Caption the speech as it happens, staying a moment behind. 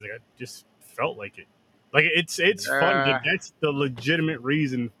I just felt like it. Like it's fun. That's the legitimate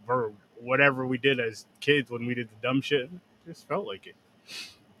reason for whatever we did as kids when we did the dumb shit. It just felt like it.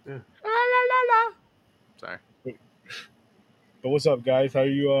 Yeah. La, la, la, la. Sorry. But what's up, guys? How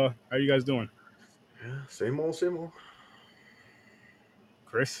you guys doing? Yeah, same old.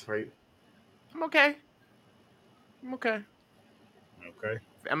 Chris? Right. I'm okay. I'm okay. Okay.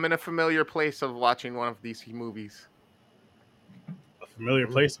 I'm in a familiar place of watching one of these movies. A familiar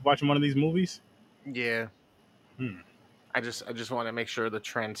place of watching one of these movies? Yeah. I just want to make sure the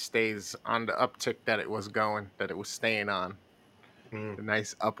trend stays on the uptick that it was staying on. The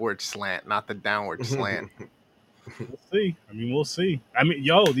nice upward slant, not the downward slant. We'll see. I mean, we'll see. I mean,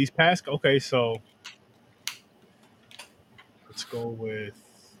 yo, these past okay, so let's go with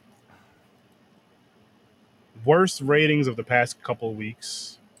worst ratings of the past couple of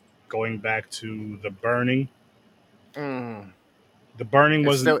weeks. Going back to The Burning. The Burning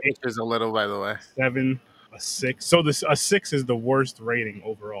was still itches a little, by the way. 7, a 6. So a 6 is the worst rating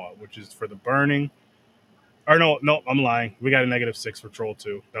overall, which is for The Burning. Or no, I'm lying. We got a -6 for Troll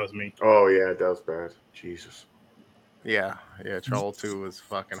 2. That was me. Oh yeah, that was bad. Jesus. Yeah. Troll 2 was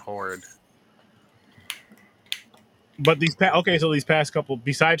fucking horrid. But these past couple,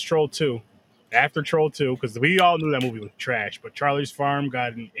 besides Troll 2, after Troll 2, because we all knew that movie was trash, but Charlie's Farm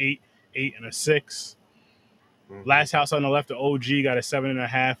got an 8, and a 6. Last House on the Left, the OG, got a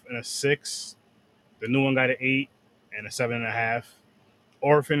 7.5 and a 6. The new one got an 8 and a 7.5.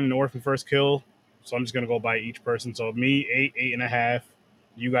 Orphan and Orphan First Kill. So I'm just gonna go by each person. So me 8, 8.5.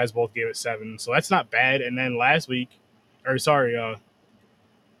 You guys both gave it 7. So that's not bad. And then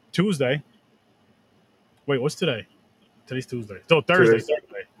Tuesday. Wait, what's today? Today's Tuesday. So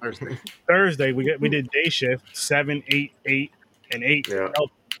Thursday we did Day Shift 7, 8, 8, and 8. Yeah.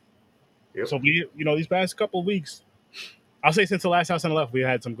 Yep. So these past couple of weeks, I'll say since the Last House on the Left, we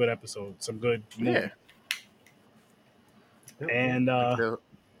had some good episodes, some good movies. Yeah. And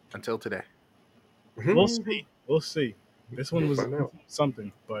until today. We'll see. This one was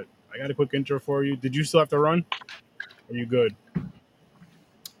something, but I got a quick intro for you. Did you still have to run? Are you good? I'm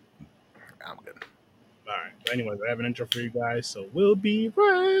good. All right. But anyways, I have an intro for you guys, so we'll be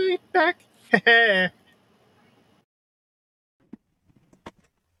right back.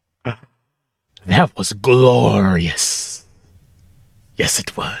 That was glorious. Yes,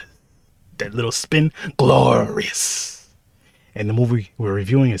 it was. That little spin, glorious. And the movie we're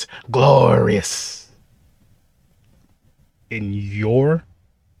reviewing is glorious.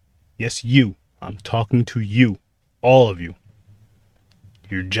 I'm talking to you, all of you.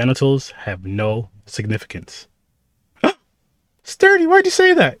 Your genitals have no significance. Sturdy, why'd you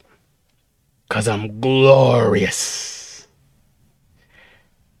say that? 'Cause I'm glorious.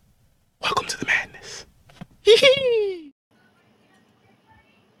 Welcome to the madness. Hee hee.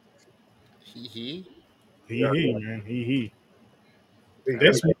 Man. Hee.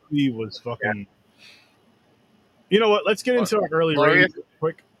 This movie was fucking. You know what? Let's get into our early ratings real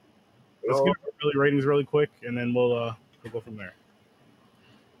quick. Let's get our early ratings really quick, and then we'll go from there.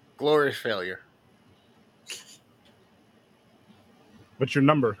 Glorious failure. What's your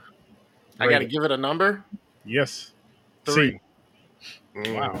number? I got to give it a number? Yes. 3.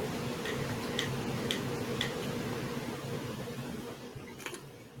 Wow.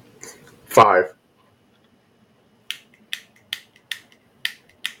 Five.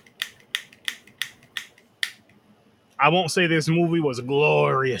 I won't say this movie was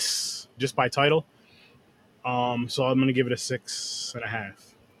glorious just by title. So I'm gonna give it a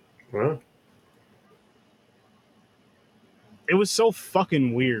 6.5. Huh? It was so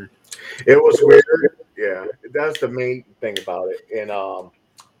fucking weird. It was weird. Yeah, that's the main thing about it. And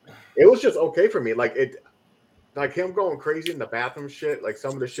it was just okay for me. Like him going crazy in the bathroom shit. Like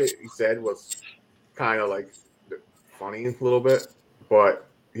some of the shit he said was kind of like funny a little bit, but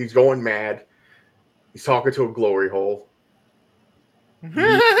he's going mad. He's talking to a glory hole.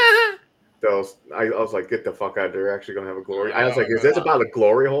 I was like, get the fuck out of there. They're actually going to have a glory. I was like, is this about a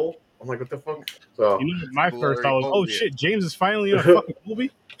glory hole? I'm like, what the fuck? So my first thought was, oh shit, James is finally in a fucking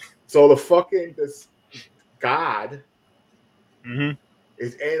movie. So this God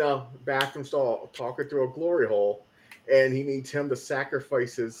is in a bathroom stall talking through a glory hole, and he needs him to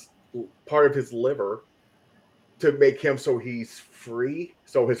sacrifice part of his liver to make him so he's free.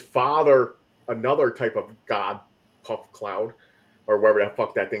 So his father, another type of God, Puff Cloud, or wherever the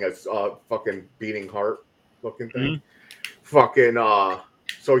fuck that thing is, fucking beating heart looking thing, fucking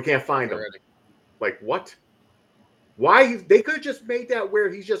so he can't find him. Like what? Why they could have just made that where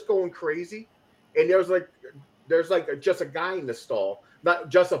he's just going crazy, and there's just a guy in the stall, not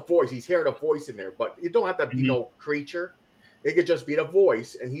just a voice. He's hearing a voice in there, but you don't have to be no creature. It could just be the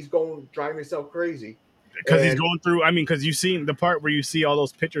voice, and he's driving himself crazy. Because he's going through. I mean, because you've seen the part where you see all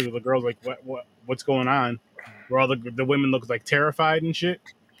those pictures of the girls, like what's going on, where all the women look like terrified and shit.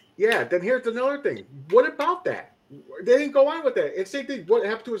 Yeah. Then here's another thing. What about that? They didn't go on with that. And same thing. What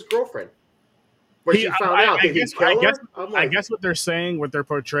happened to his girlfriend? When she found out, did he kill her? I guess what they're saying, what they're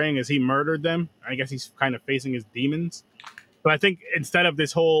portraying, is he murdered them. I guess he's kind of facing his demons. But I think instead of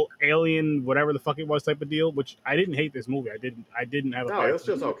this whole alien, whatever the fuck it was type of deal, which I didn't hate this movie. I didn't have a. No, it was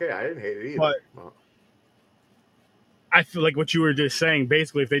just okay. I didn't hate it either. But I feel like what you were just saying,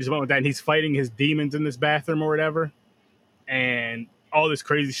 basically, if they just went with that and he's fighting his demons in this bathroom or whatever, and all this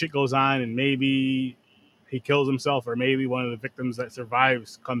crazy shit goes on, and maybe he kills himself, or maybe one of the victims that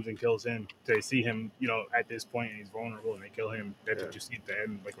survives comes and kills him. They see him, at this point, and he's vulnerable, and they kill him. That's what you see at the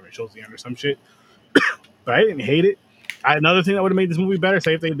end, like when it shows the end or some shit. But I didn't hate it. Another thing that would have made this movie better,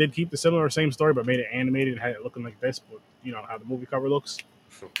 say if they did keep the similar same story, but made it animated and had it looking like this, but how the movie cover looks.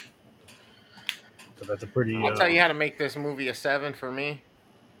 So that's a pretty. I'll tell you how to make this movie a 7 for me.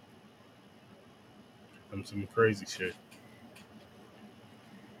 Some crazy shit.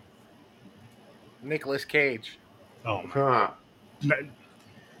 Nicolas Cage. Oh,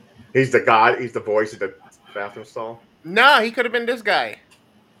 he's the god. He's the voice of the bathroom stall. No, he could have been this guy.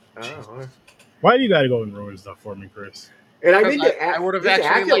 Oh. Why do you got to go and ruin stuff for me, Chris? And I think I would have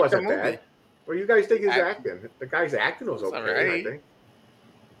actually liked the movie. Bad. What do you guys think is acting? The guy's acting was okay. Right. I think.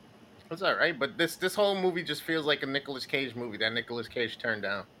 That's all right, but this whole movie just feels like a Nicolas Cage movie that Nicolas Cage turned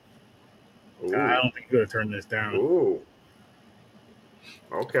down. Ooh. I don't think you could have turned this down. Ooh.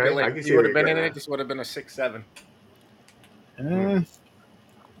 Okay. I can see you would have been in it. This would have been a 6-7.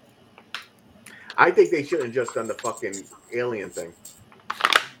 I think they shouldn't have just done the fucking alien thing.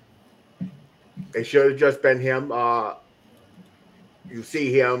 It should have just been him. You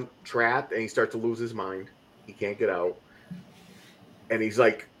see him trapped, and he starts to lose his mind. He can't get out, and he's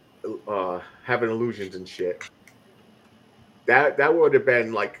like having illusions and shit. That would have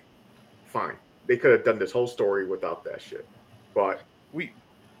been like fine. They could have done this whole story without that shit. But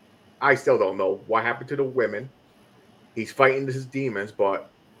I still don't know what happened to the women. He's fighting his demons, but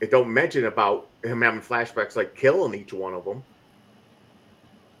it don't mention about him having flashbacks, like killing each one of them.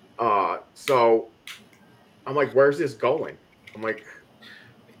 So I'm like, where's this going? I'm like,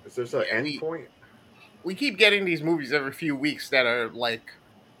 is there an end point? We keep getting these movies every few weeks that are like,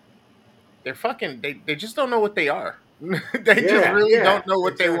 they're fucking, they just don't know what they are. They just really don't know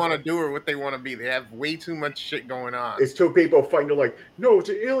what they want to do or what they want to be. They have way too much shit going on. It's two people fighting. They're like, no, it's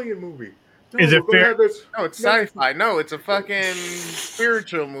an alien movie. No, is it fair? No, it's sci-fi. No, it's a fucking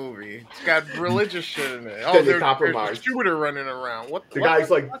spiritual movie. It's got religious shit in it. Oh, there's a shooter running around. The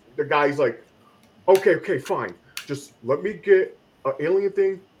guy's like, okay, fine. Just let me get an alien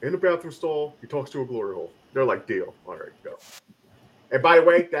thing in the bathroom stall. He talks to a glory hole. They're like, deal. All right, go. And by the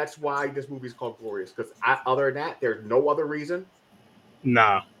way, that's why this movie is called Glorious. Because other than that, there's no other reason.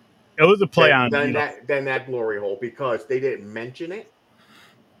 Nah, it was a play on that glory hole, because they didn't mention it.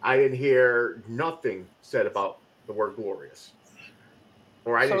 I didn't hear nothing said about the word glorious,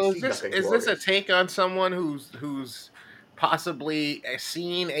 or I didn't see nothing. Is this a take on someone who's possibly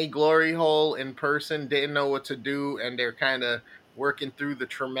seen a glory hole in person, didn't know what to do, and they're kind of working through the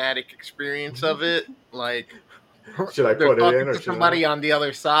traumatic experience of it? Like, should I put it in, or somebody on the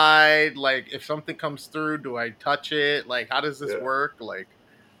other side? Like, if something comes through, do I touch it? Like, how does this work? Like,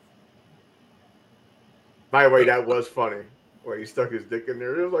 by the way, that was funny. Where he stuck his dick in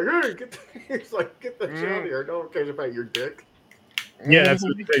there. It was like, hey, get the shit out of here. No one cares about your dick. Yeah, that's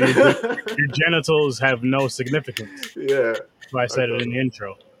what your genitals have no significance. Yeah. That's why I said it in the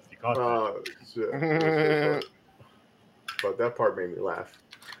intro. Shit. But that part made me laugh.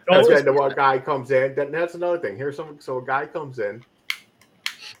 That's when the one guy comes in. That's another thing. So a guy comes in.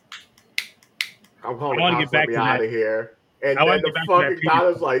 I'm calling the cops, let me out of here. And then the fucking guy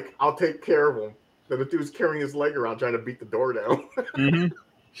is like, I'll take care of him. Then the dude's carrying his leg around trying to beat the door down. Mm-hmm.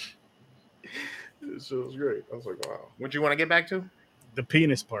 It was great. I was like, wow. What do you want to get back to? The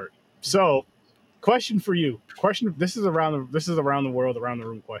penis part. So, question for you. This is around the world, around the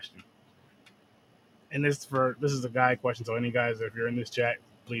room question. And this is a guy question. So any guys, if you're in this chat,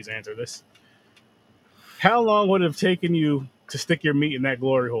 please answer this. How long would it have taken you to stick your meat in that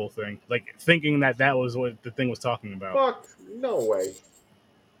glory hole thing? Like, thinking that was what the thing was talking about. Fuck, no way.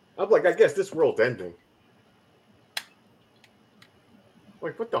 I'm like, I guess this world's ending.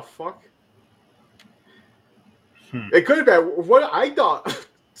 Like, what the fuck? It could have been what I thought.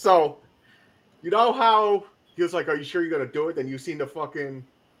 So, you know how he was like, are you sure you're going to do it? Then you seen the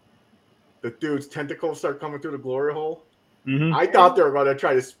dude's tentacles start coming through the glory hole. Mm-hmm. I thought they were going to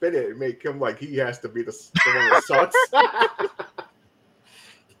try to spin it and make him like he has to be the one that sucks.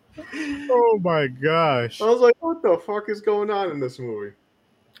 Oh my gosh! I was like, what the fuck is going on in this movie?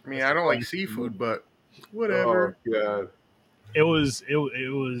 I mean, I don't like seafood, but whatever. Oh god. It was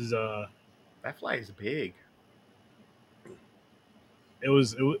That fly is big. It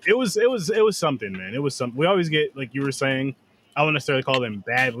was something, man. It was something. We always get, like you were saying, I wouldn't necessarily call them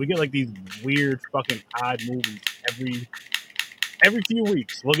bad, but we get like these weird fucking odd movies every few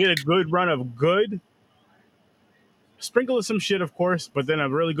weeks. We'll get a good run of good, sprinkle of some shit, of course, but then a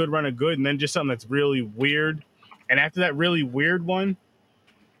really good run of good, and then just something that's really weird. And after that really weird one,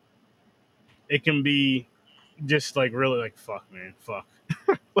 it can be just like really like fuck, man, fuck.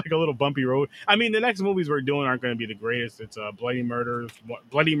 Like a little bumpy road. I mean, the next movies we're doing aren't going to be the greatest. It's Bloody Murder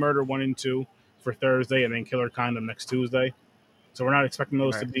 1 and 2 for Thursday, and then Killer Condom next Tuesday. So we're not expecting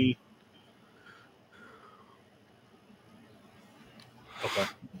those to be okay.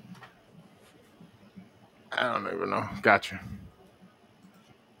 I don't even know. Gotcha.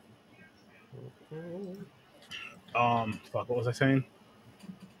 Fuck. What was I saying?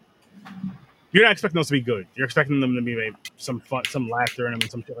 You're not expecting those to be good. You're expecting them to be maybe some fun, some laughter in them,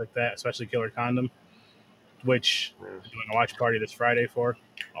 and some shit like that. Especially Killer Condom, which I'm doing a watch party this Friday for.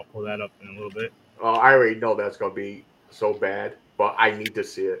 I'll pull that up in a little bit. Oh, I already know that's gonna be so bad, but I need to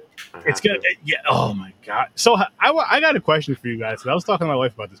see it. It's gonna, yeah. Oh my god. So I got a question for you guys. I was talking to my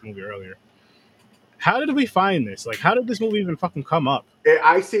wife about this movie earlier. How did we find this? Like, how did this movie even fucking come up?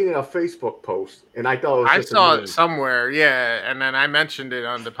 I seen it in a Facebook post, and I thought it was I just saw it somewhere, yeah, and then I mentioned it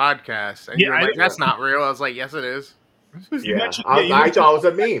on the podcast, and you're like, "That's not real." I was like, "Yes, it is." Yeah, I thought it was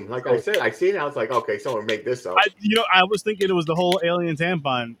a meme. Like I said, I seen it. I was like, "Okay, someone made this up." I was thinking it was the whole alien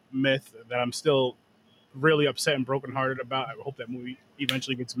tampon myth that I'm still really upset and brokenhearted about. I hope that movie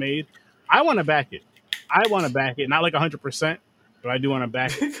eventually gets made. I want to back it. Not like 100%, but I do want to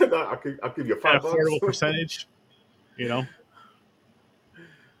back it. I'll give you $5. Affordable percentage, you know.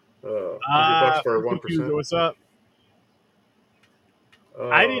 $100 for 1%. What's up?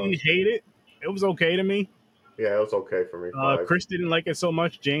 I didn't hate it. It was okay to me. Yeah, it was okay for me. Chris didn't like it so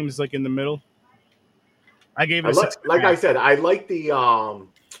much. James is like in the middle. I gave it a 6. Like I said, I like the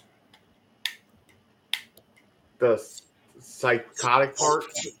psychotic part.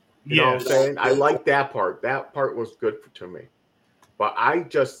 You know what I'm saying? I like that part. That part was good to me. But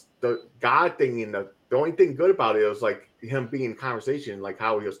the God thing and the only thing good about it was like him being in conversation, like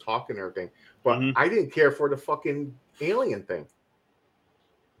how he was talking and everything. But I didn't care for the fucking alien thing.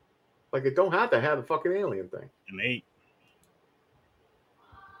 Like it don't have to have the fucking alien thing. An 8.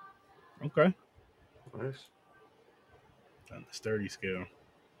 Okay. Nice. On the sturdy scale.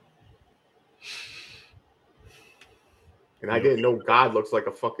 And I didn't know God looks like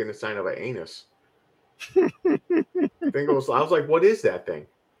a fucking sign of an anus. I was like, what is that thing?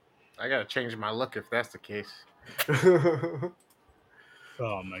 I gotta change my look if that's the case.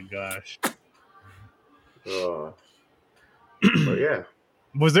 Oh my gosh. But yeah.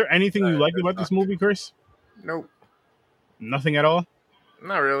 Was there anything you liked about this movie, Chris? Nope. Nothing at all?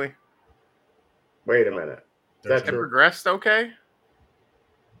 Not really. Wait a minute. It progressed okay.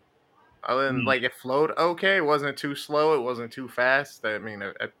 Other than like it flowed okay. It wasn't too slow. It wasn't too fast. I mean,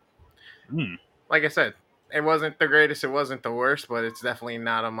 like I said, it wasn't the greatest. It wasn't the worst, but it's definitely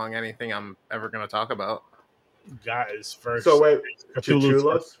not among anything I'm ever going to talk about. Guys, first. So wait,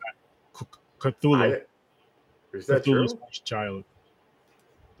 Cthulhu? Is that Cthulhu's true? first child.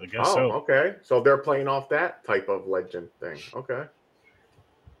 I guess so. Okay. So they're playing off that type of legend thing. Okay.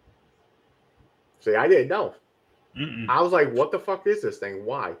 See, I didn't know. I was like, what the fuck is this thing?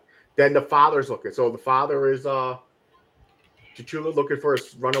 Why? Then the father's looking. So the father is Cthulhu looking for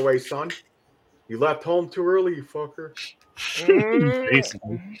his runaway son. You left home too early, you fucker.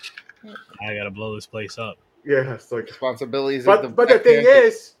 Basically. I gotta blow this place up. Yeah, it's like responsibilities. But the thing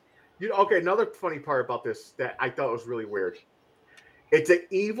is, another funny part about this that I thought was really weird. It's an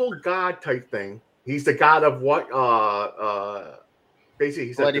evil god type thing. He's the god of what? Basically,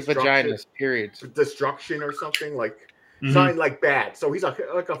 he's bloody vaginas. Period. Destruction or something like something like bad. So he's like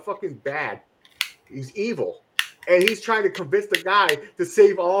a fucking bad. He's evil, and he's trying to convince the guy to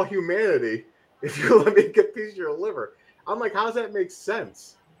save all humanity if you let me get a piece of your liver. I'm like, how does that make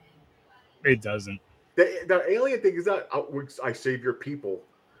sense? It doesn't. The alien thing is that I save your people,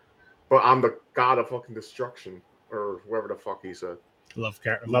 but I'm the god of fucking destruction or whoever the fuck he said.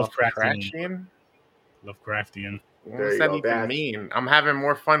 Lovecraftian. What does that even mean? I'm having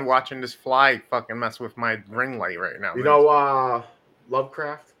more fun watching this fly fucking mess with my ring light right now. You know,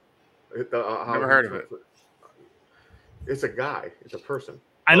 Lovecraft? Never heard of it. It's a guy. It's a person.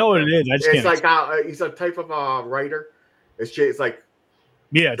 I know what it is. I just it's can't. Like he's a type of writer It's like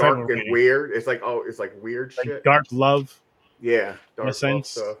dark and weird. It's like it's like weird like shit. Dark love. Yeah, dark love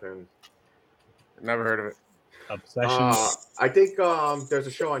stuff and. Never heard of it. Obsessions. I think there's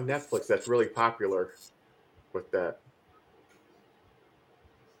a show on Netflix that's really popular with that.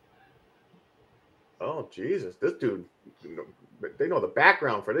 Oh Jesus, this dude, they know the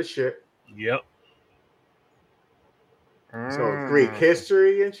background for this shit. Yep. So Greek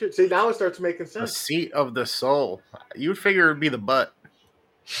history and shit. See, now it starts making sense. The seat of the soul. You'd figure it'd be the butt.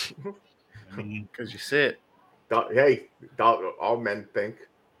 Because you sit. Hey, all men think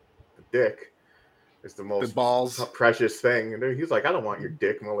the dick is the most precious thing. And he's like, I don't want your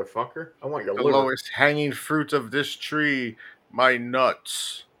dick, motherfucker. I want your liver. Lowest hanging fruit of this tree, my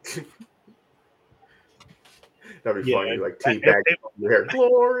nuts. That'd be funny, like teabag your hair.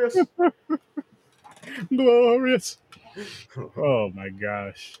 Glorious. Glorious. Oh my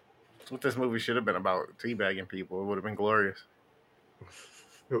gosh. That's what this movie should have been about, teabagging people. It would have been glorious.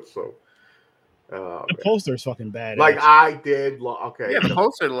 So the poster is fucking bad. Like I did okay. Yeah, the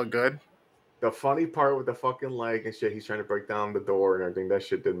poster looked good. The funny part with the fucking leg and shit, he's trying to break down the door and everything. That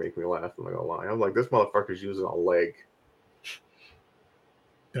shit did make me laugh. I'm not gonna lie. I'm like, this motherfucker's using a leg.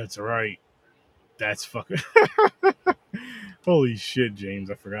 That's right. That's fucking. Holy shit, James!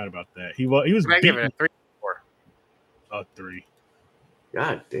 I forgot about that. He was. I give it a 3 or 4. A 3.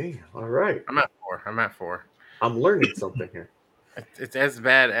 God damn! All right. I'm at 4. I'm learning something here. It's as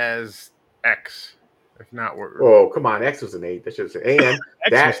bad as X, if not worse. Oh come on, X was an 8. That should say. And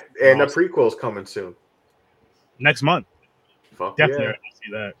that and the prequel's coming soon. Next month. Fuck definitely yeah.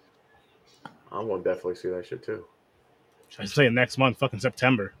 See that. I'm gonna definitely see that shit too. I say next month, fucking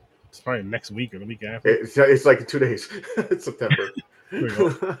September. It's probably next week or the week after. It's like in 2 days. It's September. There you go.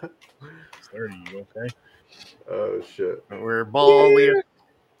 30, okay? Oh shit. We're balling.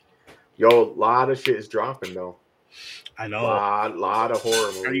 Yo, a lot of shit is dropping though. I know. Lot of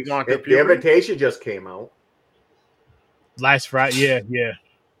horror movies. Are you going The Invitation just came out. Last Friday, yeah.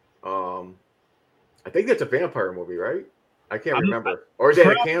 I think that's a vampire movie, right? I can't remember. Or is it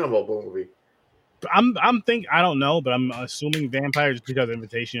a cannibal movie? I don't know, but I'm assuming vampires because of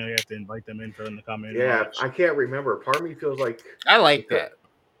Invitation. You have to invite them in for them to come in. Yeah, I can't remember. Part of me feels like I like that.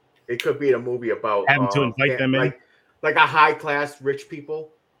 It could be a movie about having to invite them in, like a high class rich people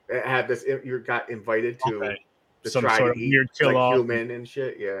that have this. You got invited to some try sort to of eat weird kill off, human and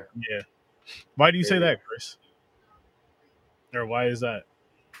shit. Yeah. Why do you say that, Chris? Or why is that?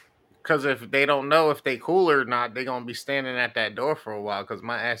 Because if they don't know if they cool or not, they're going to be standing at that door for a while because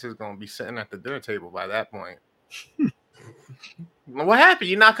my ass is going to be sitting at the dinner table by that point. What happened?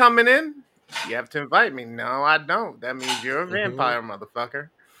 You not coming in? You have to invite me. No, I don't. That means you're a vampire, motherfucker.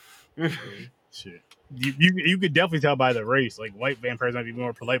 Shit. You could definitely tell by the race. Like, white vampires might be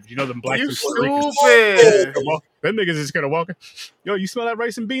more polite, but you know them blacks and Puerto Ricans. Them niggas is going to walk in. Yo, you smell that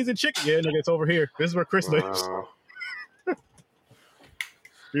rice and beans and chicken? Yeah, nigga, it's over here. This is where Chris lives.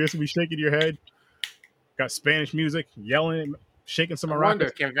 You're just gonna be shaking your head. Got Spanish music, yelling, shaking some maracas. I wonder,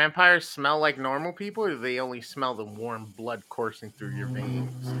 can vampires smell like normal people, or do they only smell the warm blood coursing through your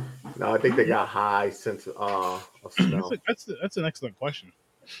veins? No, I think they got high sense of smell. That's an excellent question.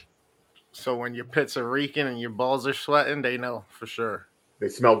 So when your pits are reeking and your balls are sweating, they know for sure. They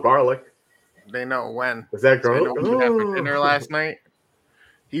smell garlic. They know when. Is that garlic? They know what you had for dinner last night.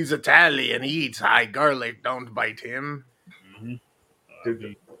 He's Italian. He eats high garlic. Don't bite him. Mm-hmm.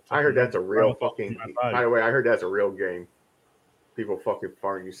 Dude, I heard that's a real fucking. By the way, I heard that's a real game. People fucking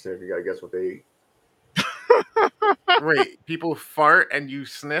fart and you sniff. You gotta guess what they eat. Wait, people fart and you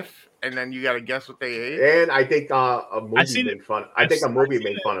sniff, and then you gotta guess what they ate. And I think a movie made fun. I think a movie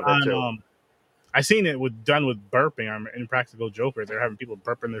made fun of it too. I seen it done with burping on Impractical Joker. They're having people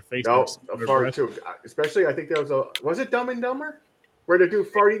burp in their face. No, a fart too. Especially, I think there was it Dumb and Dumber, where the dude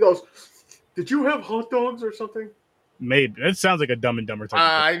fart. He goes, "Did you have hot dogs or something?" Maybe it sounds like a Dumb and Dumber type.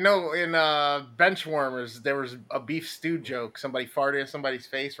 I know in Benchwarmers there was a beef stew joke. Somebody farted in somebody's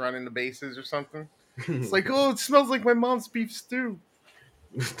face, running the bases or something. It's like, oh, it smells like my mom's beef stew.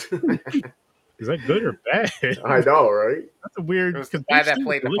 Is that good or bad? I know, right? That's a weird. It was the guy that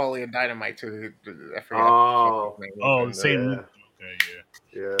played Napoleon Dynamite too. I forgot. The same. Yeah. Okay,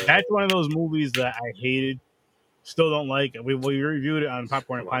 yeah. That's one of those movies that I hated. Still don't like. We reviewed it on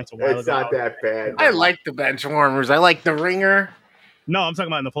Popcorn and Pints a while ago. It's not that bad. I like the Benchwarmers. I like The Ringer. No, I'm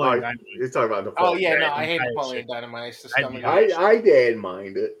talking about Napoleon Dynamite. You're talking about Napoleon. Oh yeah, no, I hate Napoleon Dynamite. I didn't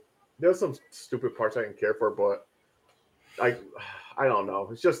mind it. There's some stupid parts I didn't care for, but I don't know.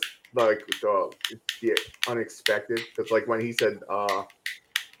 It's just like the unexpected. Because like when he said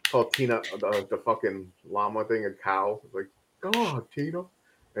called Tina the fucking llama thing a cow, like, God, Tina.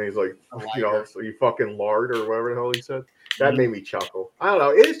 And he's like, so you fucking lard or whatever the hell he said. That made me chuckle. I don't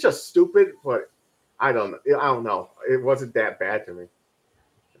know. It's just stupid, but I don't know. It wasn't that bad to me.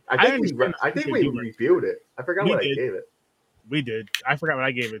 I think we reviewed it. I forgot what I gave it. We did. I forgot what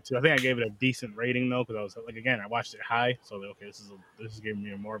I gave it to. I think I gave it a decent rating though, because I was like, again, I watched it high, so like, okay, this is giving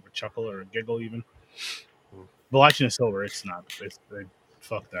me more of a chuckle or a giggle even. But watching it sober, it's not.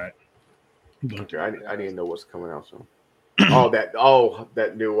 Fuck that. Okay, I didn't know what's coming out soon.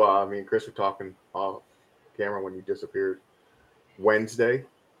 that new. Me and Chris were talking off camera when you disappeared. Wednesday.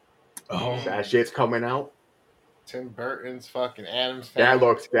 Oh, that shit's coming out. Tim Burton's fucking Addams Family.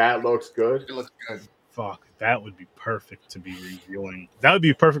 That looks good. It looks good. Fuck, that would be perfect to be reviewing. That would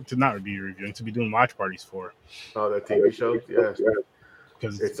be perfect to not be reviewing, to be doing watch parties for. Oh, the TV show, yeah.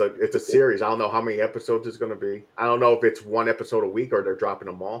 Because it's a series. I don't know how many episodes it's going to be. I don't know if it's one episode a week or they're dropping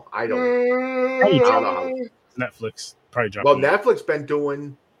them all. I don't know. Netflix probably dropping. Well, Netflix been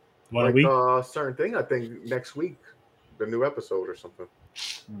doing one a week. Certain thing. I think next week, the new episode or something.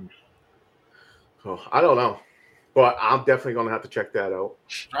 So I don't know. But I'm definitely going to have to check that out.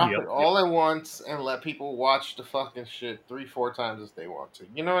 Drop it all at once and let people watch the fucking shit 3-4 times if they want to.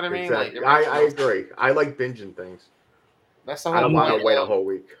 You know what I mean? Exactly. Like, I agree. I like binging things. That's the whole I don't want to wait a whole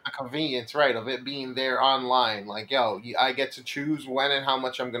week. The convenience, right, of it being there online. Like, I get to choose when and how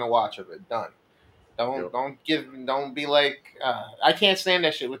much I'm going to watch of it. Done. Don't be like, I can't stand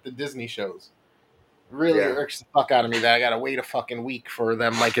that shit with the Disney shows. Really irks the fuck out of me that I got to wait a fucking week for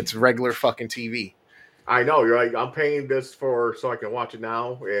them like it's regular fucking TV. I know, you're like, I'm paying this so I can watch it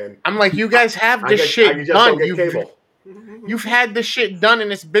now, and I'm like, you guys have this shit done. You've had this shit done,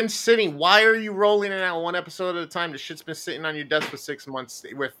 and it's been sitting. Why are you rolling it out one episode at a time? The shit's been sitting on your desk for 6 months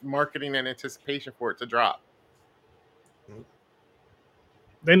with marketing and anticipation for it to drop.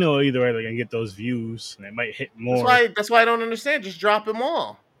 They know either way they're gonna get those views, and they might hit more. That's why I don't understand. Just drop them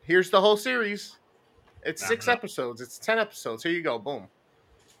all. Here's the whole series. It's 6 episodes. It's 10 episodes. Here you go. Boom.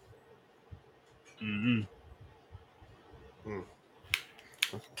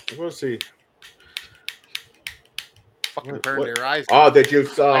 We'll see. Fucking burn their eyes. Oh, did you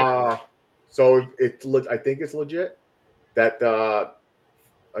saw? So I think it's legit that a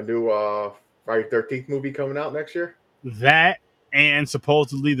new Friday 13th movie coming out next year. That and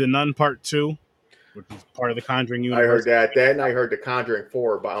supposedly The Nun Part 2, which is part of the Conjuring universe. I heard that. Then I heard The Conjuring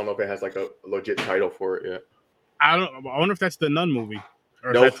 4, but I don't know if it has like a legit title for it yet. I wonder if that's the Nun movie.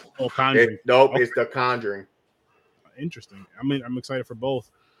 Or nope. That's the Conjuring. Okay. It's The Conjuring. Interesting. I mean, I'm excited for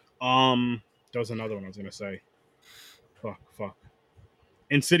both. There was another one I was gonna say. Fuck.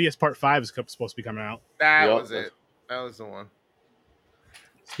 Insidious Part 5 is supposed to be coming out. That was it. That was the one.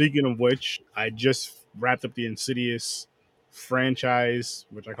 Speaking of which, I just wrapped up the Insidious franchise,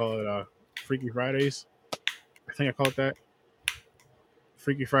 which I call it Freaky Fridays. I think I call it that.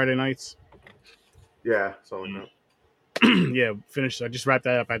 Freaky Friday Nights. Yeah, something like that. Yeah, finished. I just wrapped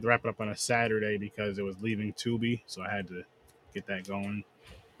that up. I had to wrap it up on a Saturday because it was leaving Tubi, so I had to get that going.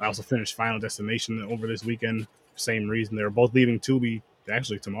 I also finished Final Destination over this weekend. Same reason. They were both leaving Tubi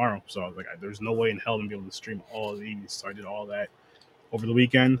actually tomorrow, so I was like, there's no way in hell to be able to stream all of these. So I did all that over the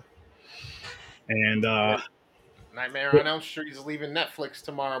weekend. And Nightmare on Elm Street is leaving Netflix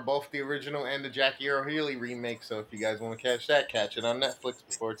tomorrow, both the original and the Jackie Earle Haley remake. So if you guys want to catch that, catch it on Netflix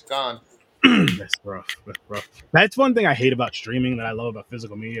before it's gone. That's rough. That's one thing I hate about streaming that I love about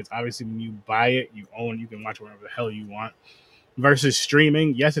physical media. It's obviously when you buy it, you own, you can watch whatever the hell you want. Versus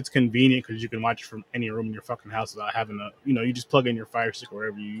streaming, yes, it's convenient because you can watch it from any room in your fucking house without having to, you just plug in your Fire Stick or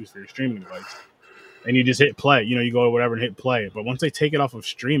whatever you use for your streaming device, and you just hit play. You go to whatever and hit play. But once they take it off of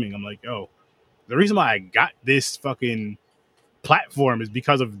streaming, I'm like, the reason why I got this fucking platform is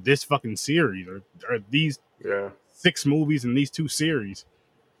because of this fucking series or these 6 movies and these 2 series.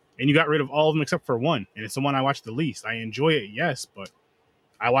 And you got rid of all of them except for one. And it's the one I watched the least. I enjoy it, yes, but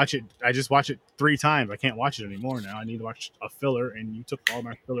I just watch it 3 times. I can't watch it anymore now. I need to watch a filler, and you took all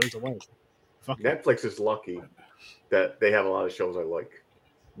my fillers away. Fuck Netflix is lucky that they have a lot of shows I like.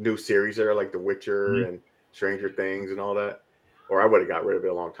 New series that are like The Witcher and Stranger Things and all that. Or I would have got rid of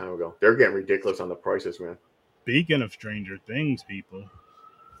it a long time ago. They're getting ridiculous on the prices, man. Speaking of Stranger Things, people,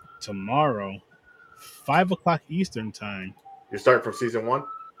 tomorrow, 5 o'clock Eastern time. You're starting from season 1?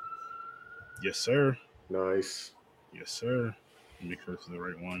 Yes, sir. Nice. Yes, sir. Let me make sure this is the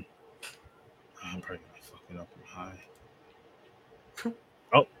right one. I'm probably going to fuck it up high.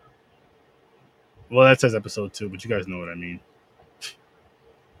 Oh. Well, that says episode 2, but you guys know what I mean.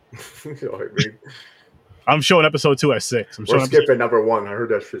 I'm showing episode 2 at 6. We're skipping number 1. I heard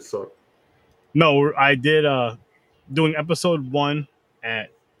that shit sucked. No, I did doing episode 1 at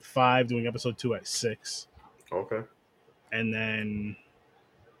 5, doing episode 2 at 6. Okay. And then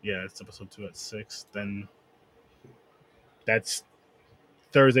Yeah, it's episode 2 at 6. Then that's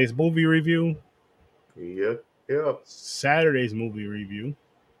Thursday's movie review. Yep. Saturday's movie review.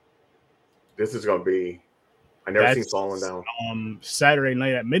 This is gonna be. I never seen Falling Down. Saturday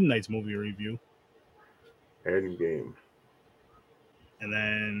night at midnight's movie review. Endgame. And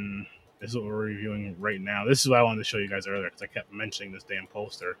then this is what we're reviewing right now. This is what I wanted to show you guys earlier because I kept mentioning this damn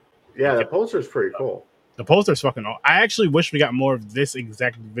poster. Yeah, the poster is pretty cool. The poster's fucking awesome. I actually wish we got more of this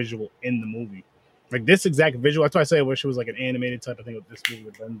exact visual in the movie. Like this exact visual. That's why I say I wish it was like an animated type of thing. This movie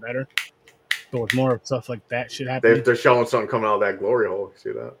would have done better. So with more of stuff like that shit happening. They're showing something coming out of that glory hole.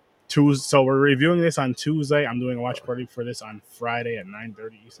 See that? So we're reviewing this on Tuesday. I'm doing a watch party for this on Friday at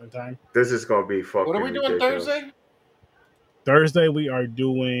 9:30 Eastern time. This is gonna be fucking. What are we doing ridiculous. Thursday? Thursday we are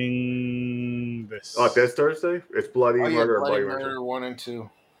doing this. Oh, this Thursday? It's Bloody Murder. Bloody Murder 1 and 2.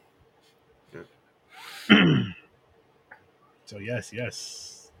 So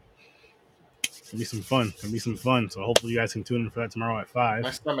yes. Gonna be some fun. So hopefully you guys can tune in for that tomorrow at 5.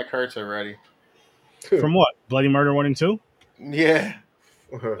 My stomach hurts already. From what? Bloody Murder 1 and 2? Yeah.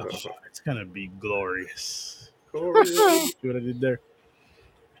 Oh, it's gonna be glorious. See what I did there?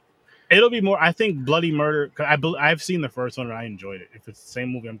 It'll be more. I think Bloody Murder. Cause I've seen the first one and I enjoyed it. If it's the same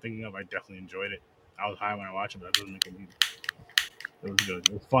movie I'm thinking of, I definitely enjoyed it. I was high when I watched it, but that doesn't make it either. It was good.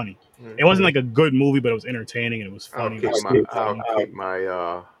 It was funny. Mm-hmm. It wasn't like a good movie, but it was entertaining and it was funny. I'll keep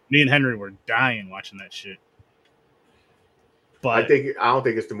my. Me and Henry were dying watching that shit. But I don't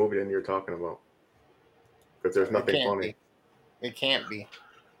think it's the movie that you're talking about because there's nothing funny. It can't be.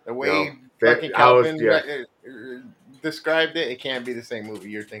 The way fucking Calvin described it, it can't be the same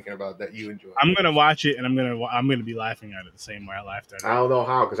movie you're thinking about that you enjoy. I'm gonna watch it and I'm gonna be laughing at it the same way I laughed at it. I don't know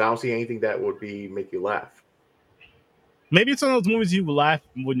how because I don't see anything that would make you laugh. Maybe it's one of those movies you laugh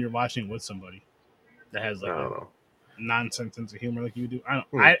when you're watching with somebody that has like a nonsense sense of humor like you do. I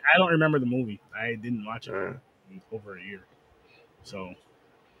don't remember the movie. I didn't watch it in over a year. So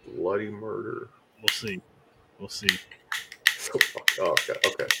Bloody Murder. We'll see.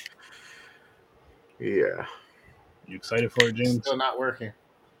 Okay. Yeah. You excited for it, James? Still not working.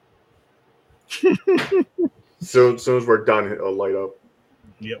 So as soon as we're done, it'll light up.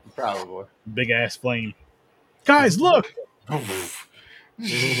 Yep. Probably. Big ass flame. Guys, look!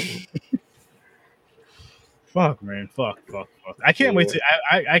 Fuck, man. Fuck. I can't wait to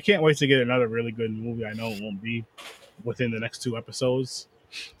I can't wait to get another really good movie. I know it won't be within the next 2 episodes.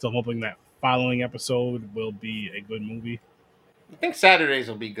 So I'm hoping that following episode will be a good movie. I think Saturdays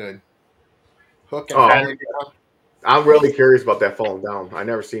will be good. Hook and Falling Down. I'm really curious about that Falling Down. I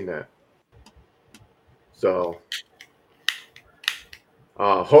never seen that. So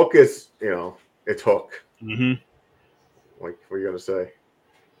Hook is, it's Hook. Mm-hmm. Like, what are you gonna say?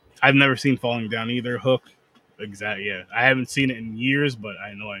 I've never seen Falling Down either. Hook. Exactly. Yeah, I haven't seen it in years, but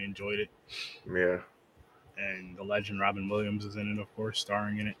I know I enjoyed it. Yeah. And the legend Robin Williams is in it, of course,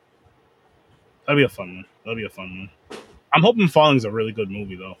 starring in it. That'll be a fun one. I'm hoping Falling's a really good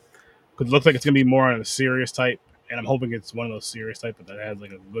movie though, because it looks like it's gonna be more on a serious type, and I'm hoping it's one of those serious type that has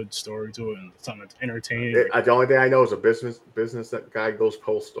like a good story to it and something that's entertaining. The only thing I know is a business that guy goes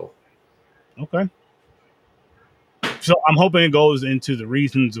postal. Okay. So I'm hoping it goes into the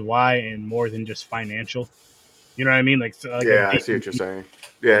reasons why and more than just financial. You know what I mean? Like I see what you're saying.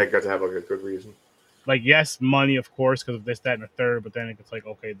 Yeah, it got to have like a good reason. Like, yes, money, of course, because of this, that, and the third. But then it's like,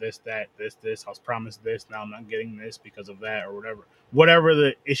 okay, this, that, this. I was promised this. Now I'm not getting this because of that or whatever. Whatever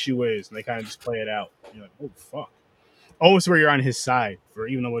the issue is, and they kind of just play it out. You're like, oh fuck. Almost where you're on his side, for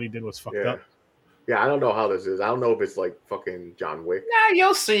even though what he did was fucked up. Yeah, I don't know how this is. I don't know if it's like fucking John Wick. Yeah,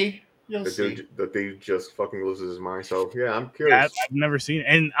 you'll see. The dude just fucking loses his mind. So yeah, I'm curious. Yeah, I've never seen it,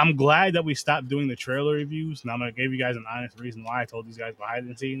 and I'm glad that we stopped doing the trailer reviews. Now I'm gonna give you guys an honest reason why I told these guys behind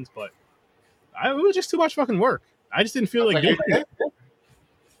the scenes, but it was just too much fucking work. I just didn't feel like doing it.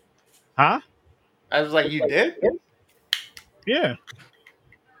 Huh? I was like, you did? Yeah.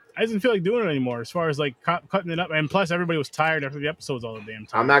 I didn't feel like doing it anymore. As far as like cutting it up, and plus everybody was tired after the episodes all the damn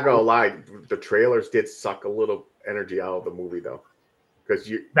time. I'm not gonna lie, the trailers did suck a little energy out of the movie though. Because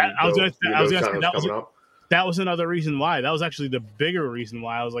that was another reason why. That was actually the bigger reason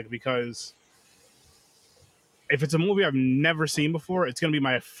why. I was like, because if it's a movie I've never seen before, it's gonna be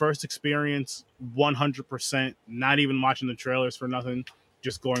my first experience, 100%. Not even watching the trailers for nothing,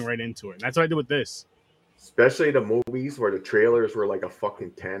 just going right into it. And that's what I did with this. Especially the movies where the trailers were like a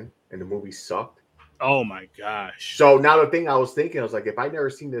fucking 10 and the movie sucked. Oh my gosh! So now the thing I was thinking, I was like, if I'd never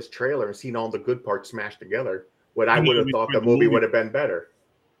seen this trailer and seen all the good parts smashed together. I would have thought the movie would have been better.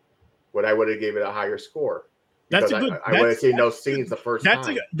 I would have gave it a higher score. That's a good. I would have seen those scenes the first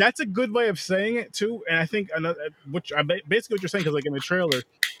time. That's a good way of saying it too. And I think basically what you're saying, because like in the trailer,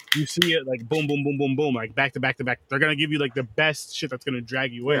 you see it like boom, boom, boom, boom, boom, like back to back to back. They're gonna give you like the best shit that's gonna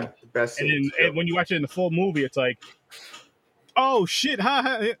drag you in. The best scenes, and when you watch it in the full movie, it's like, oh shit, ha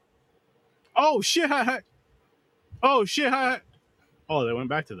ha, oh shit, ha ha, oh shit, ha ha. Oh, they went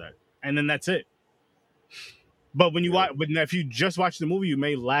back to that, and then that's it. But when you watch, if you just watch the movie, you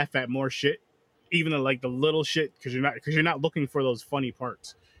may laugh at more shit, even like the little shit, because you're not looking for those funny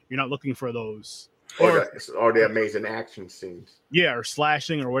parts. You're not looking for those or the amazing action scenes. Yeah, or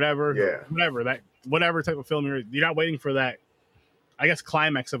slashing or whatever. Yeah, whatever type of film you're not waiting for that. I guess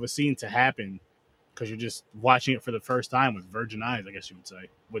climax of a scene to happen because you're just watching it for the first time with virgin eyes. I guess you would say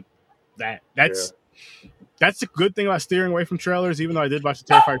with that. That's the good thing about steering away from trailers. Even though I did watch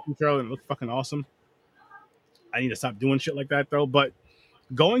the Terrifier 2 trailer and it looked fucking awesome. I need to stop doing shit like that though. But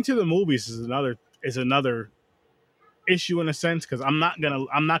going to the movies is another issue in a sense, because I'm not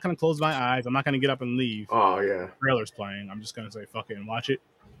gonna close my eyes. I'm not gonna get up and leave. Oh yeah, trailer's playing. I'm just gonna say fuck it and watch it.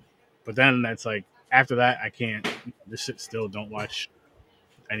 But then that's like after that I can't. This shit still don't watch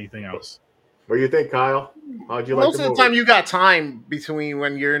anything else. What do you think, Kyle? How'd you like most of the time you got time between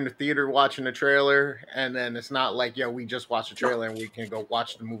when you're in the theater watching the trailer, and then it's not like, yo, we just watched the trailer and we can go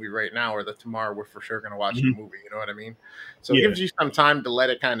watch the movie right now, or tomorrow we're for sure going to watch the movie. You know what I mean? So it gives you some time to let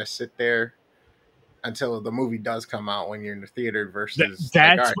it kind of sit there until the movie does come out when you're in the theater versus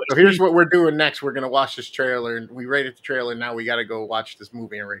like, all right, so here's what we're doing next. We're going to watch this trailer, and we rated the trailer. Now we got to go watch this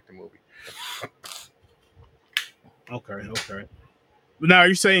movie and rate the movie. Okay. Now, are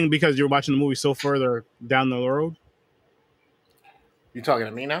you saying because you're watching the movie so further down the road? You talking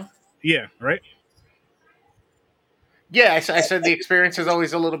to me now? Yeah, right? Yeah, I said the experience is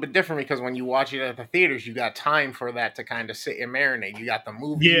always a little bit different because when you watch it at the theaters, you got time for that to kind of sit and marinate. You got the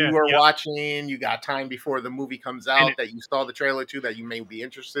movie you are watching. You got time before the movie comes out that you saw the trailer to that you may be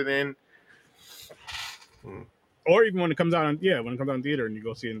interested in. Or even when it comes out on theater and you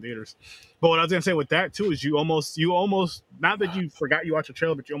go see it in theaters. But what I was gonna say with that too is you almost not that you forgot you watched a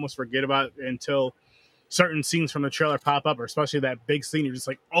trailer, but you almost forget about it until certain scenes from the trailer pop up, or especially that big scene. You're just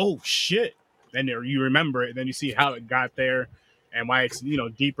like, oh shit! Then you remember it, and then you see how it got there and why it's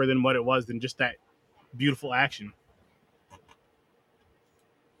deeper than what it was than just that beautiful action.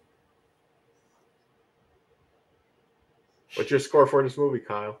 What's your score for this movie,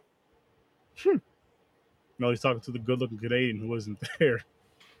 Kyle? No, he's talking to the good-looking Canadian who wasn't there.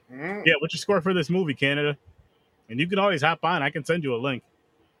 Yeah, what's your score for this movie, Canada? And you can always hop on. I can send you a link.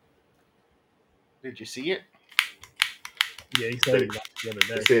 Did you see it? Yeah, he said it the other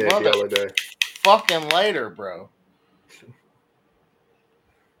day. You seen it the other day. Fucking later, bro.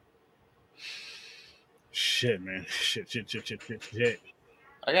 Shit, man. Shit.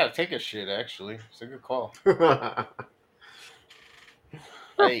 I gotta take a shit, actually. It's a good call. I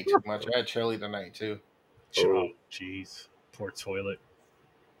ate too much. I had chili tonight, too. Oh, jeez. Poor toilet.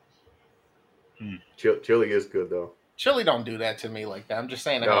 Chili is good, though. Chili don't do that to me like that. I'm just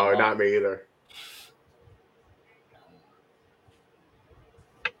saying. No, not me either.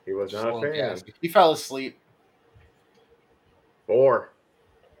 He was not a fan. Gassy. He fell asleep. 4.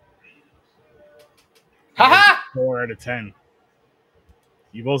 Ha-ha! 4 out of 10.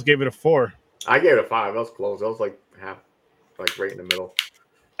 You both gave it a 4. I gave it a 5. That was close. That was like half, like right in the middle.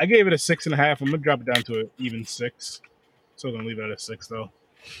 I gave it a 6.5. I'm gonna drop it down to an even 6. Still gonna leave it at a 6 though.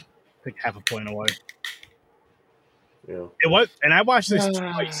 Take half a point away. Yeah. It was, and I watched this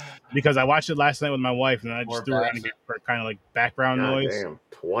twice because I watched it last night with my wife, and I just threw it on again for kind of like background noise. Damn,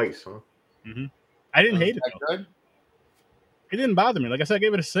 twice, huh? Mm-hmm. I didn't hate it though. It didn't bother me. Like I said, I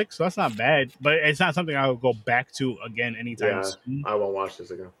gave it a 6, so that's not bad. But it's not something I would go back to again anytime soon. I won't watch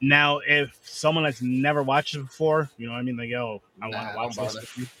this again. Now, if someone that's never watched it before, you know what I mean? Like, yo, I want to watch this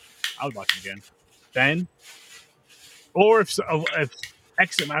with you, I would watch it again. Then, or if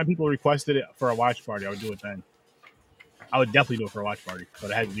X amount of people requested it for a watch party, I would do it then. I would definitely do it for a watch party,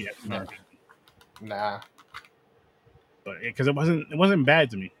 but it had to be X amount of people. Nah. But because it wasn't bad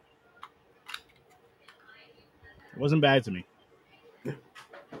to me. It wasn't bad to me.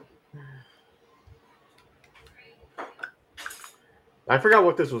 I forgot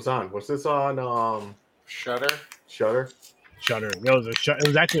what this was on. Was this on Shudder? Shudder. It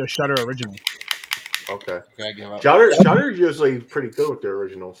was actually a Shudder original. Okay. Shudder's usually pretty good with their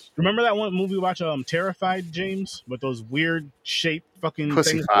originals. Remember that one movie we watched, Terrified, James, with those weird shaped fucking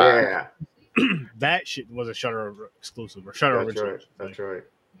Pussy things? Yeah. That shit was a Shudder exclusive or Shudder original. That's right.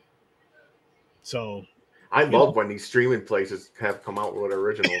 So I love when these streaming places have come out with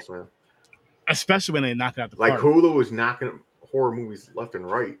originals, man. Especially when they knock out the like park. Hulu is knocking horror movies left and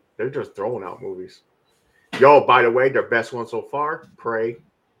right. They're just throwing out movies. Yo, by the way, their best one so far, Prey.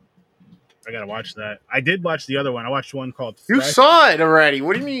 I gotta watch that. I did watch the other one. I watched one called You Fresh. saw it already.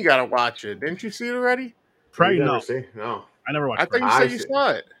 What do you mean you gotta watch it? Didn't you see it already? Prey, never no. See? No. I never watched I thought Prey. you said you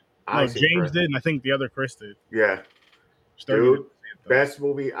saw it. No, James did, and I think the other Chris did. Yeah. Dude, best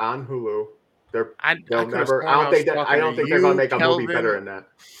movie on Hulu. They'll never. I don't think they're gonna make a movie better than that.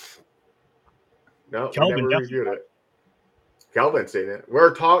 No, Kelvin we never reviewed it. Kelvin's seen it.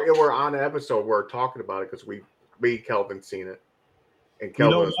 We're on an episode. We're talking about it because Kelvin's seen it, and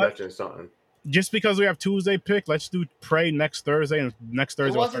Kelvin was mentioning something. Just because we have Tuesday pick, let's do Prey next Thursday, and next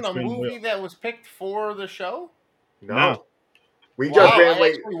Thursday. It wasn't a movie that was picked for the show. No. We just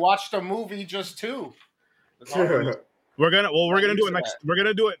randomly watched a movie just too. We're gonna do it next. We're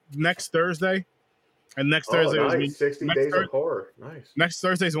gonna do it next Thursday, and next Thursday nice. 60 Days of Horror. Nice. Next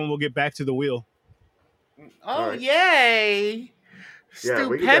Thursday is when we'll get back to the wheel. Oh right. Yay!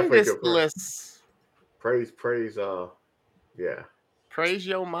 Stupendous. Praise. Yeah. Praise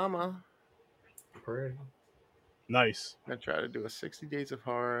your mama. Pray. Nice. I try to do a 60 Days of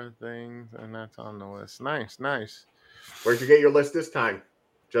Horror thing, and that's on the list. Nice. Where'd you get your list this time?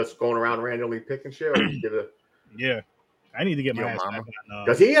 Just going around randomly picking shit, or you get a? Yeah, I need to get my ass back on.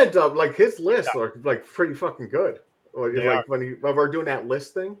 Because he ends up like his lists are like pretty fucking good. Like when we're doing that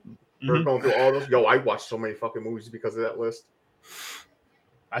list thing, we're going through all those. Yo, I watched so many fucking movies because of that list.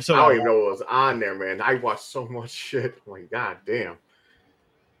 I don't even know what was on there, man. I watched so much shit. Like, god damn.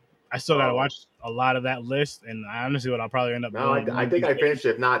 I still gotta watch a lot of that list, and honestly, what I'll probably end up doing. I think I finished it.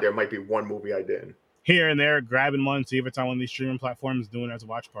 If not, there might be one movie I didn't. Here and there, grabbing one, see if it's on one of these streaming platforms, doing it as a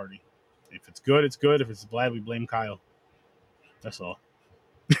watch party. If it's good, it's good. If it's bad, we blame Kyle. That's all.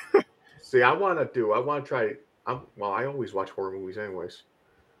 See, I want to try. I always watch horror movies anyways.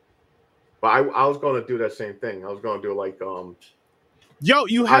 But I was going to do that same thing. I was going to do like Yo,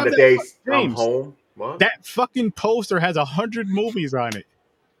 you have on the days I'm home. What? That fucking poster has 100 movies on it.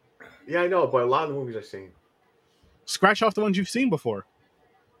 Yeah, I know, but a lot of the movies I've seen. Scratch off the ones you've seen before.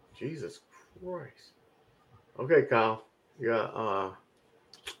 Jesus Christ. Okay, Kyle. Yeah.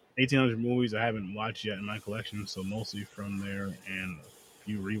 1,800 movies I haven't watched yet in my collection, so mostly from there and a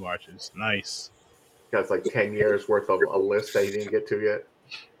few rewatches. Nice. That's like 10 years worth of a list that you didn't get to yet.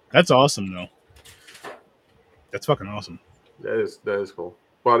 That's awesome, though. That's fucking awesome. That is cool.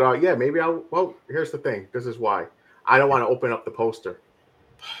 But yeah, maybe Well, here's the thing. This is why I don't want to open up the poster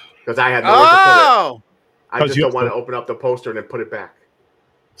because I had nowhere to put it. I just don't want to open up the poster and then put it back.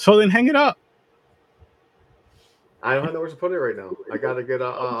 So then hang it up. I don't have nowhere to put it right now. I gotta get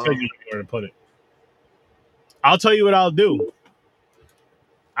I'll tell you where to put it. I'll tell you what I'll do.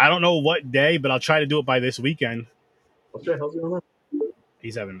 I don't know what day, but I'll try to do it by this weekend. What the hell's going on?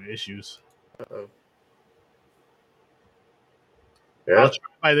 He's having issues. Uh-oh. Yeah. I'll try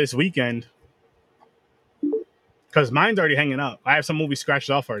by this weekend because mine's already hanging up. I have some movies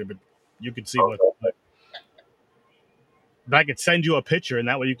scratched off already, but you can see what. But I could send you a picture, and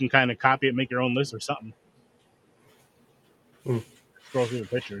that way you can kind of copy it, make your own list or something. Scroll through the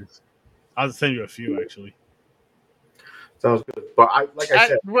pictures. I'll send you a few actually. Sounds good, but I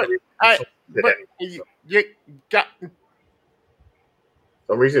said, you got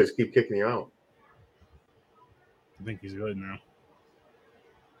some reason just keep kicking you out. I think he's good now.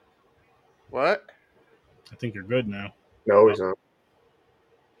 What? I think you're good now. No, he's not.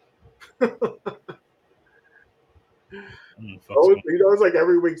 It's like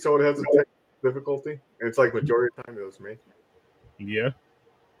every week someone has a technical difficulty, and it's like majority of the time it was me. Yeah.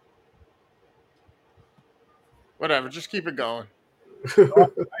 Whatever, just keep it going.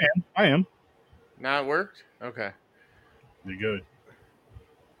 I am. Now it worked? Okay. You're good.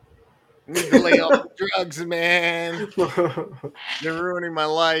 I need to lay off the drugs, man. They're ruining my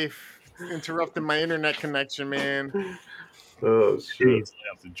life. Interrupting my internet connection, man. Oh, shit. Lay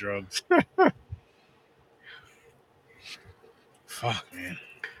off the drugs. Fuck, man.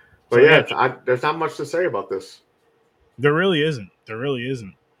 But so, yeah, there's not much to say about this. There really isn't.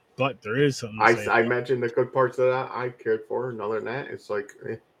 But there is something to say. I mentioned the good parts that I cared for, and other than that, it's like...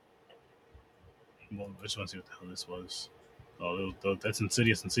 Well, I just want to see what the hell this was. Oh, that's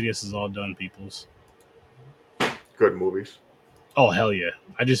Insidious. Insidious is all done, peoples. Good movies. Oh, hell yeah.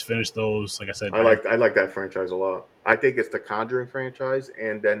 I just finished those. Like I said, I like that franchise a lot. I think it's the Conjuring franchise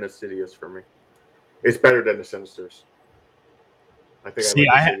and then Insidious for me. It's better than the Sinisters.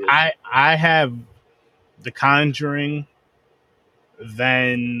 I have the Conjuring,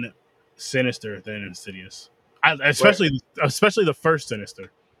 then Sinister, then Insidious. Especially the first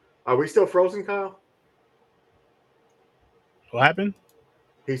Sinister. Are we still frozen, Kyle? What happened?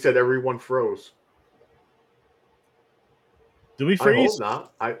 He said everyone froze. Do we freeze? I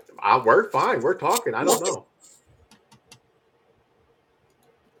hope not. We're fine. We're talking. I don't know.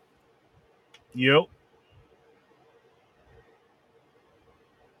 Yep.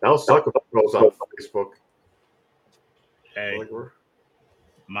 That'll suck if it goes on Facebook. Hey,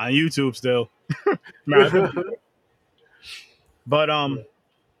 my YouTube still. But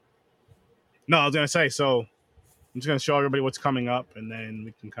no, I was gonna say. So I'm just gonna show everybody what's coming up, and then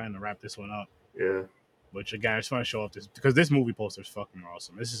we can kind of wrap this one up. Yeah. Which again, I just want to show off this because this movie poster is fucking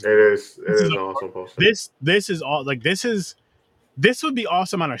awesome. It is an awesome poster. This is all like this would be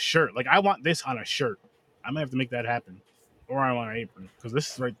awesome on a shirt. Like I want this on a shirt. I might have to make that happen, or I want an apron because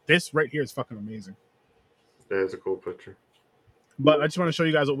this right here is fucking amazing. Yeah, it's a cool picture. But I just want to show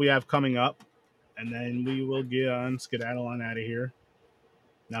you guys what we have coming up, and then we will get on skedaddle on out of here.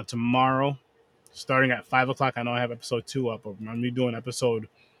 Now tomorrow, starting at 5:00, I know I have episode 2 up. But I'm gonna be doing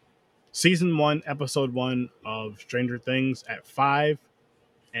season 1, episode 1 of Stranger Things at 5,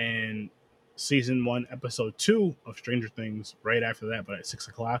 and season 1, episode 2 of Stranger Things right after that, but at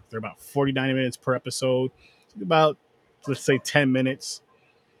 6:00. They're about 49 minutes per episode. About, let's say, 10 minutes.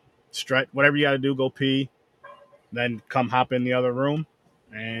 Stretch, whatever you got to do, go pee. Then come hop in the other room,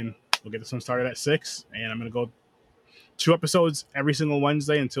 and we'll get this one started at 6. And I'm going to go 2 episodes every single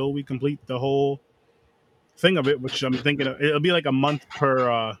Wednesday until we complete the whole thing of it, which I'm thinking it'll be like a month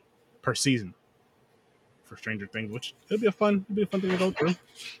per season for Stranger Things, which it'll be a fun thing to go through.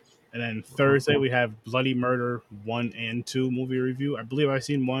 And then Thursday we have Bloody Murder 1 and 2 movie review. I believe I've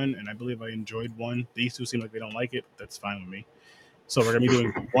seen 1, and I believe I enjoyed 1. These 2 seem like they don't like it, but that's fine with me. So we're gonna be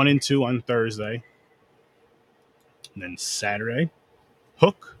doing 1 and 2 on Thursday. And then Saturday,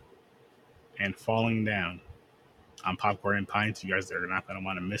 Hook and Falling Down on Popcorn and Pints. You guys are not going to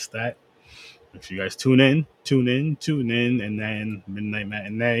want to miss that. If you guys tune in, and then Midnight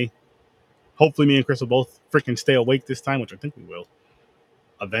Matinee. Hopefully me and Chris will both freaking stay awake this time, which I think we will.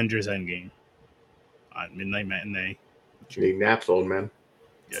 Avengers Endgame on Midnight Matinee. You need naps, old man.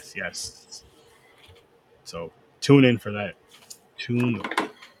 Yes. So tune in for that.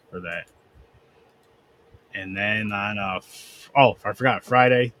 And then on I forgot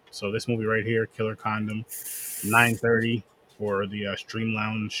Friday. So this movie right here, Killer Condom, 9:30 for the Stream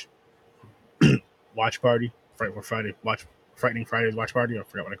Lounge watch party. Frightening Fridays watch party. I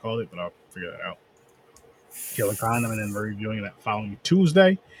forgot what I called it, but I'll figure that out. Killer Condom, and then we're reviewing that following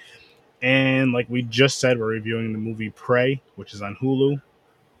Tuesday. And like we just said, we're reviewing the movie Prey, which is on Hulu.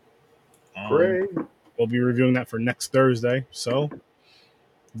 Prey. We'll be reviewing that for next Thursday. So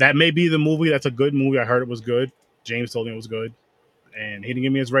that may be the movie. That's a good movie. I heard it was good. James told me it was good. And he didn't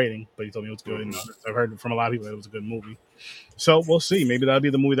give me his rating, but he told me it was good. And I've heard from a lot of people that it was a good movie. So we'll see. Maybe that'll be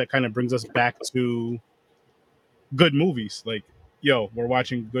the movie that kind of brings us back to good movies. Like, yo, we're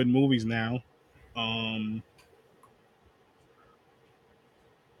watching good movies now.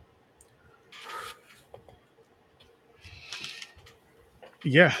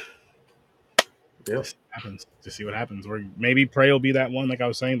 Yeah. Happens to see what happens. Or maybe Prey will be that one, like I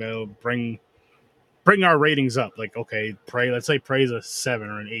was saying, that'll bring our ratings up. Like, okay, Prey, let's say Prey's a 7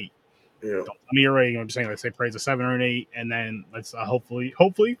 or an 8. Yeah. Don't tell me your rating. I'm just saying, let's say Prey's a 7 or an 8, and then let's hopefully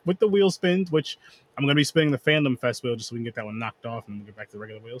with the wheel spins, which I'm going to be spinning the Fandom Fest wheel just so we can get that one knocked off and we'll get back to the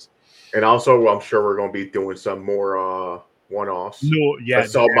regular wheels. And also, I'm sure we're going to be doing some more one-offs. No, yeah,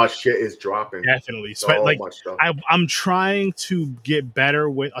 so much shit is dropping. Definitely, so much stuff. I'm trying to get better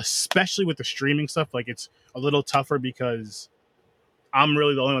with, especially with the streaming stuff. Like, it's a little tougher because I'm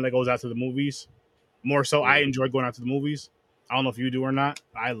really the only one that goes out to the movies. More so, I enjoy going out to the movies. I don't know if you do or not.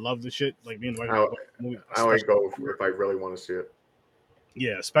 I love the shit. Like, me and the wife. I only go if I really want to see it.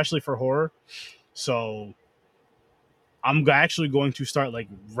 Yeah, especially for horror. So I'm actually going to start, like,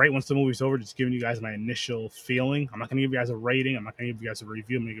 right once the movie's over, just giving you guys my initial feeling. I'm not going to give you guys a rating. I'm not going to give you guys a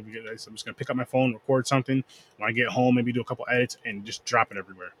review. I'm just going to pick up my phone, record something. When I get home, maybe do a couple edits and just drop it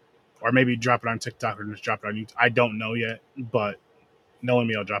everywhere. Or maybe drop it on TikTok or just drop it on YouTube. I don't know yet, but knowing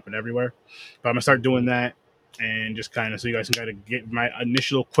me, I'll drop it everywhere. But I'm going to start doing that and just kind of so you guys can kind of get my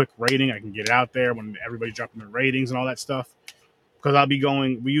initial quick rating. I can get it out there when everybody's dropping their ratings and all that stuff. Because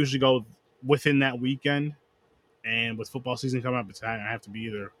we usually go within that weekend. And with football season coming up, it's going to have to be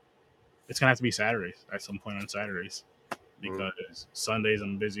Saturdays at some point on Saturdays. Because Sundays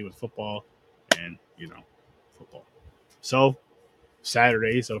I'm busy with football and, football. So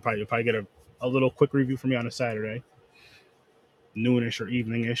Saturdays, you'll probably get a little quick review from me on a Saturday. Noonish or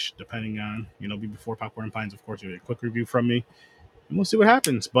evening-ish, depending on, be before Popcorn and Pines, of course, you'll get a quick review from me. And we'll see what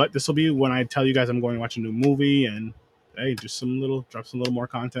happens. But this will be when I tell you guys I'm going to watch a new movie and, hey, drop some little more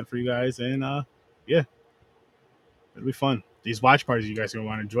content for you guys. And, yeah, it'll be fun. These watch parties you guys are going to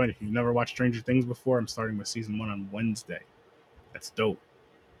want to join. If you've never watched Stranger Things before, I'm starting with season 1 on Wednesday. That's dope.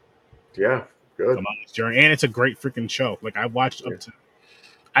 Yeah, good. Come on this journey, and it's a great freaking show. Like I watched up to,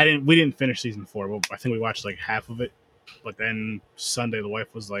 we didn't finish season 4, but I think we watched like half of it. But then Sunday, the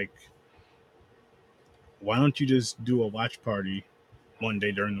wife was like, "Why don't you just do a watch party one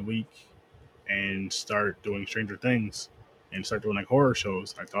day during the week and start doing Stranger Things and start doing like horror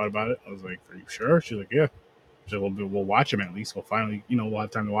shows?" I thought about it. I was like, "Are you sure?" She's like, "Yeah." She's like, we'll watch them at least. We'll finally, we'll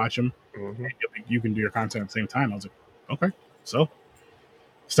have time to watch them. Mm-hmm. And you can do your content at the same time. I was like, okay. So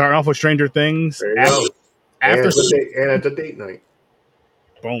starting off with Stranger Things. After and it's a date night.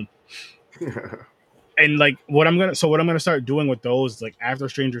 Boom. And like what I'm gonna start doing with those, like after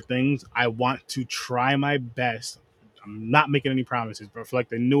Stranger Things, I want to try my best. I'm not making any promises, but for like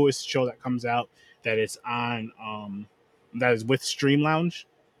the newest show that comes out that is on that is with Stream Lounge,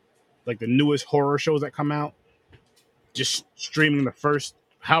 like the newest horror shows that come out, just streaming the first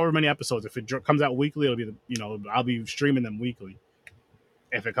however many episodes. If it comes out weekly, it'll be I'll be streaming them weekly.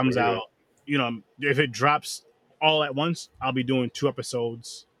 If it comes out, if it drops all at once, I'll be doing 2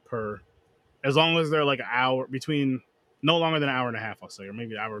 episodes per. As long as they're like an hour, between no longer than an hour and a half, I'll say, or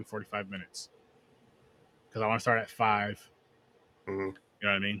maybe an hour and 45 minutes. Because I want to start at 5. Mm-hmm. You know what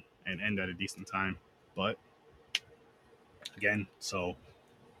I mean? And end at a decent time. But again, so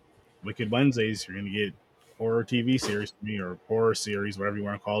Wicked Wednesdays, you're going to get horror TV series from me, or horror series, whatever you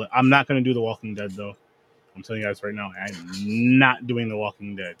want to call it. I'm not going to do The Walking Dead, though. I'm telling you guys right now, I'm not doing The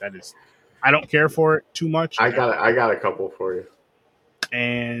Walking Dead. I don't care for it too much. I got a couple for you.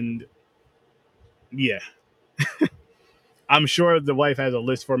 And yeah. I'm sure the wife has a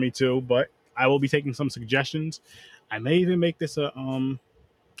list for me too, but I will be taking some suggestions. I may even make this I'm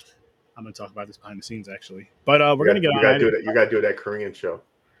gonna talk about this behind the scenes actually. But we're gonna get on it. You gotta do that Korean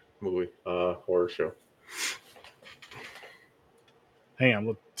movie, horror show. Hang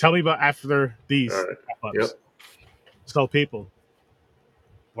on, tell me about after these. Right. Yep. So people,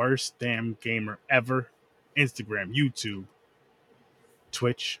 worst damn gamer ever. Instagram, YouTube,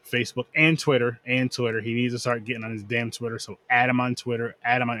 Twitch, Facebook, and Twitter. He needs to start getting on his damn Twitter. So add him on Twitter,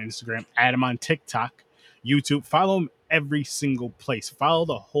 add him on Instagram, add him on TikTok, YouTube. Follow him every single place. Follow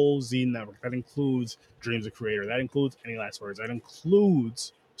the whole Z Network. That includes Dreams of Creator. That includes Any Last Words. That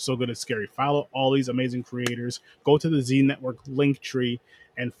includes So Good It's Scary. Follow all these amazing creators. Go to the Z Network link tree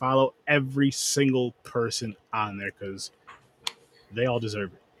and follow every single person on there because they all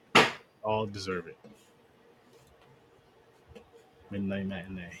deserve it. All deserve it. Midnight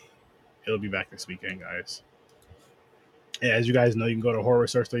Matinee. It'll be back this weekend, guys. And as you guys know, you can go to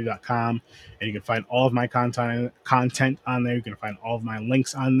horrorresearch30.com and you can find all of my content on there. You can find all of my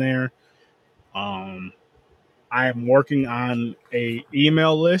links on there. I am working on a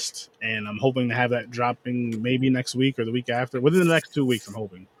email list, and I'm hoping to have that dropping maybe next week or the week after. Within the next 2 weeks, I'm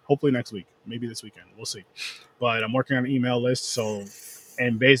hoping. Hopefully next week. Maybe this weekend. We'll see. But I'm working on an email list.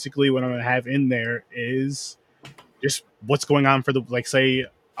 And basically what I'm going to have in there is just what's going on for say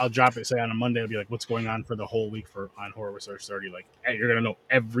I'll drop it, say on a Monday, it'll be like what's going on for the whole week on Horror Research 30. Like, hey, you're gonna know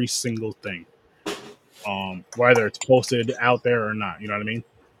every single thing. Whether it's posted out there or not, you know what I mean?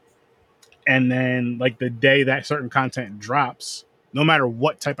 And then like the day that certain content drops, no matter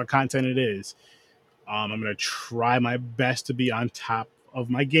what type of content it is, I'm gonna try my best to be on top of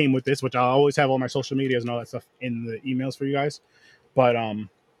my game with this, which I'll always have all my social medias and all that stuff in the emails for you guys. But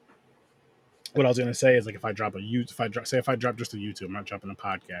what I was gonna say is like if I drop just a YouTube, I'm not dropping a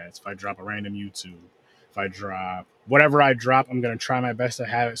podcast. If I drop a random YouTube, if I drop whatever I drop, I'm gonna try my best to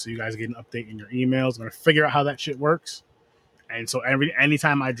have it so you guys get an update in your emails. I'm gonna figure out how that shit works. And so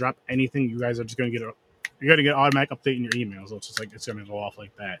anytime I drop anything, you guys are just gonna get an automatic update in your emails. So it's just like it's gonna go off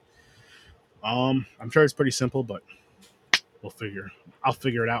like that. I'm sure it's pretty simple, but I'll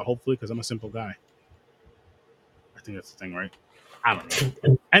figure it out hopefully because I'm a simple guy. I think that's the thing, right? I don't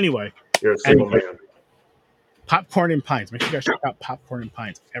know. Anyway. You're a single man. Popcorn and Pints. Make sure you guys check out Popcorn and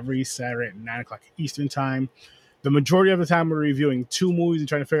Pints every Saturday at 9 o'clock Eastern time. The majority of the time we're reviewing 2 movies and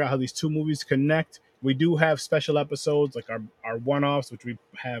trying to figure out how these 2 movies connect. We do have special episodes like our one-offs, which we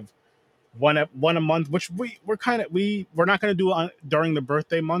have one a month, which we're not going to do during the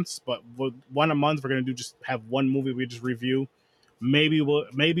birthday months, but one a month. We're going to just have one movie we just review. Maybe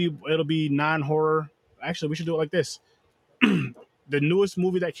it'll be non-horror. Actually, we should do it like this. The newest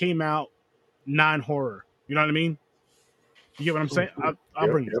movie that came out, non-horror. You know what I mean? You get what I'm saying? I'll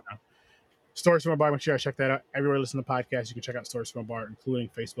bring this down. Stories from a Bar. Make sure I check that out. Everywhere you listen to podcasts, you can check out Stories from a Bar, including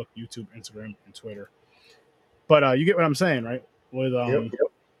Facebook, YouTube, Instagram, and Twitter. But you get what I'm saying, right? With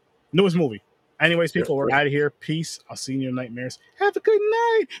newest movie. Anyways, people, we're out of here. Peace. I'll see you in your nightmares. Have a good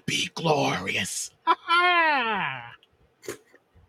night. Be glorious. Ha ha.